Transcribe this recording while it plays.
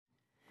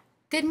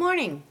Good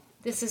morning.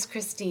 This is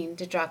Christine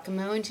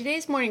DiGiacomo, and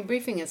today's morning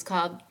briefing is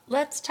called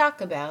Let's Talk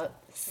About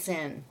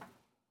Sin.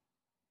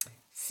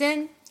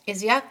 Sin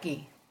is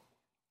yucky.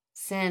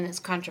 Sin is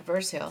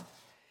controversial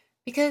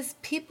because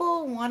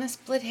people want to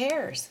split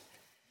hairs,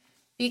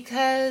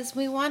 because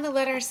we want to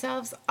let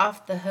ourselves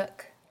off the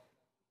hook.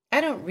 I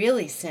don't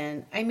really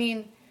sin.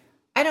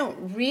 I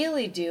don't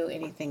really do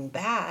anything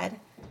bad,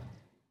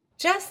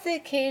 just the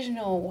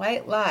occasional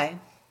white lie.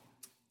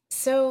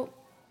 So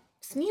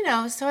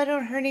I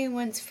don't hurt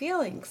anyone's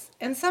feelings.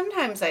 And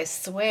sometimes I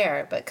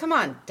swear, but come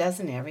on,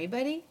 doesn't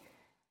everybody?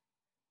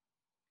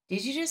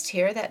 Did you just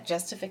hear that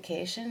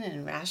justification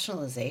and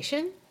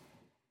rationalization?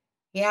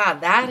 Yeah,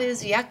 that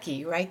is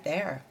yucky right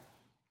there.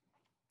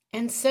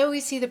 And so we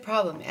see the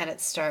problem at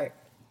its start.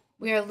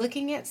 We are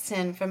looking at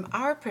sin from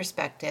our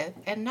perspective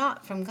and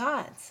not from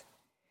God's.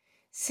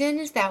 Sin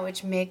is that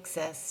which makes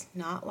us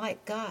not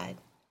like God.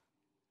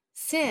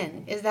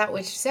 Sin is that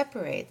which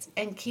separates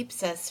and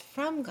keeps us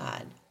from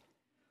God.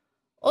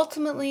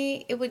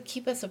 Ultimately, it would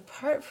keep us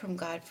apart from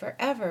God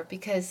forever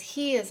because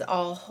He is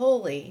all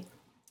holy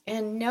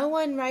and no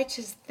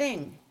unrighteous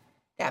thing.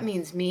 That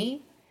means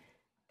me.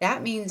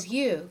 That means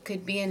you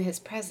could be in His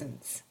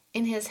presence,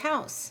 in His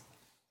house.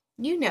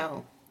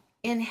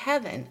 In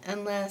heaven,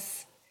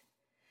 unless...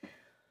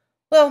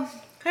 I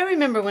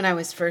remember when I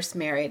was first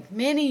married,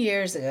 many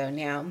years ago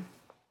now.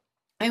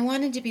 I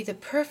wanted to be the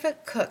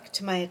perfect cook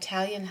to my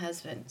Italian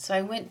husband, so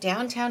I went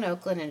downtown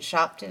Oakland and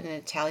shopped at an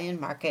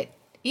Italian market,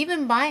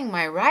 even buying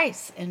my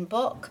rice in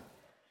bulk.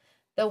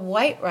 The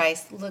white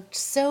rice looked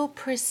so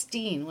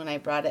pristine when I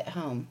brought it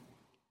home.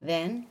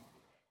 Then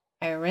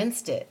I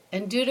rinsed it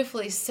and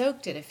dutifully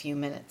soaked it a few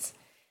minutes.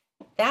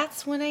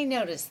 That's when I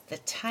noticed the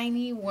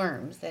tiny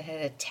worms that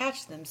had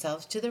attached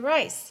themselves to the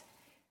rice.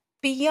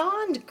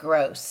 Beyond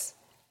gross!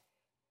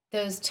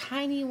 Those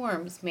tiny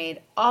worms made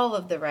all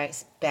of the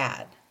rice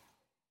bad.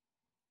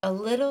 A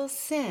little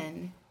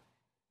sin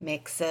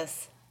makes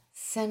us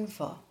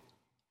sinful.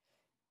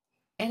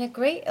 And a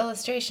great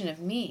illustration of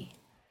me.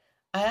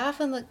 I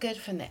often look good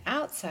from the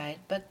outside,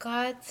 but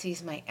God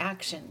sees my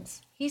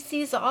actions. He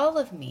sees all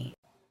of me,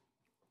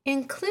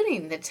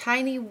 including the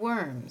tiny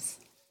worms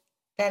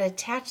that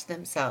attach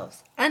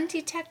themselves,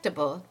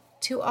 undetectable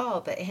to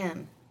all but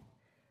Him.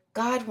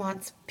 God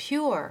wants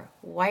pure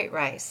white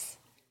rice,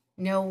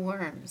 no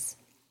worms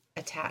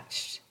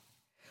attached.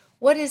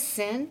 What is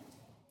sin?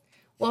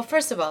 Well,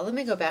 first of all, let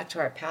me go back to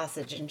our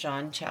passage in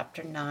John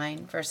chapter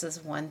 9,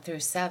 verses 1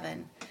 through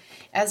 7.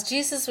 As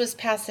Jesus was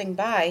passing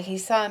by, He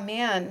saw a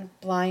man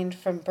blind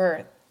from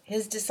birth.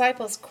 His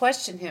disciples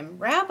questioned Him,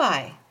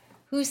 "Rabbi,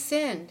 who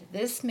sinned,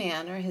 this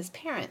man or his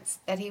parents,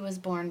 that he was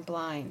born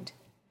blind?"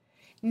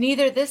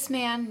 "Neither this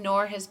man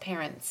nor his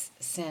parents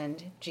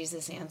sinned,"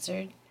 Jesus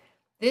answered.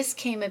 "This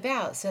came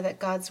about so that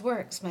God's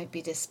works might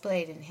be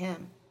displayed in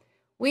him.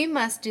 We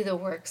must do the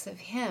works of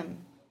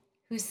Him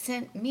who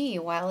sent me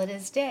while it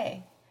is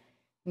day.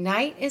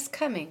 Night is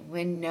coming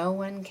when no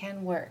one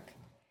can work.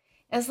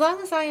 As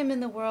long as I am in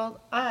the world,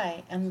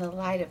 I am the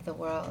light of the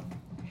world."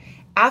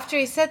 After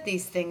He said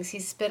these things, He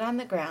spit on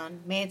the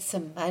ground, made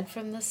some mud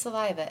from the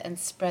saliva, and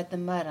spread the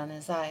mud on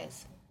his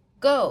eyes.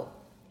 "Go,"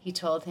 He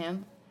told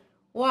him,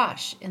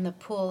 "wash in the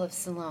pool of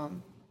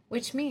Siloam,"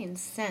 which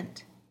means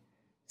sent.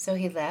 So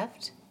he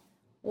left,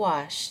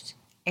 washed,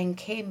 and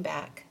came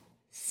back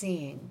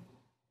seeing.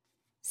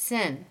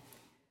 Sin.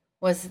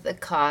 Was it the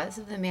cause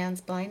of the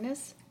man's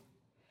blindness?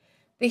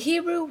 The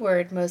Hebrew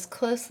word most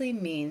closely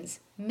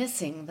means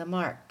missing the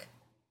mark,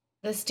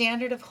 the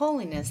standard of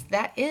holiness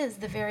that is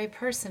the very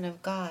person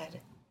of God.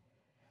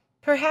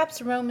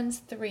 Perhaps Romans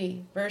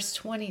 3, verse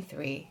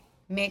 23,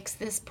 makes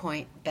this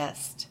point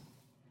best.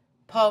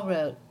 Paul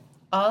wrote,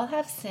 "All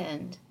have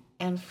sinned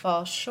and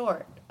fall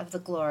short of the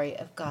glory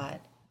of God."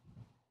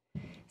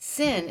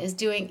 Sin is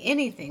doing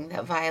anything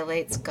that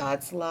violates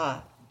God's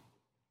law.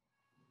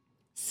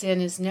 Sin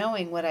is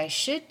knowing what I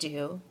should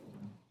do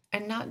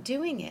and not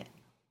doing it.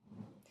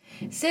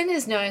 Sin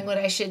is knowing what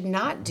I should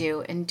not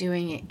do and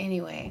doing it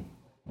anyway,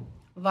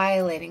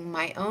 violating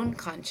my own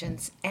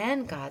conscience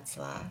and God's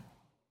law.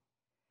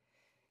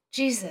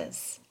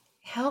 Jesus,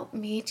 help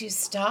me to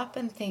stop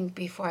and think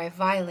before I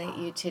violate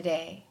You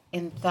today,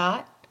 in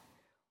thought,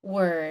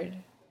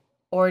 word,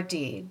 or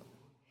deed.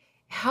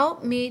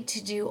 Help me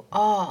to do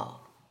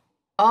all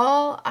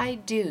I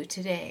do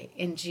today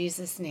in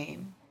Jesus'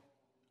 name.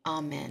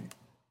 Amen.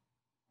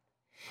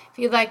 If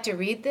you'd like to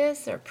read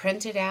this or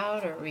print it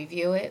out or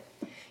review it,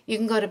 you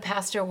can go to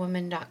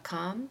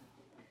pastorwoman.com,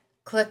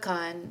 click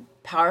on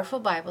Powerful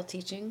Bible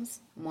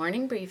Teachings,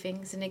 Morning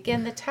Briefings, and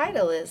again, the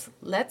title is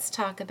Let's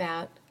Talk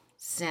About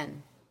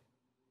Sin.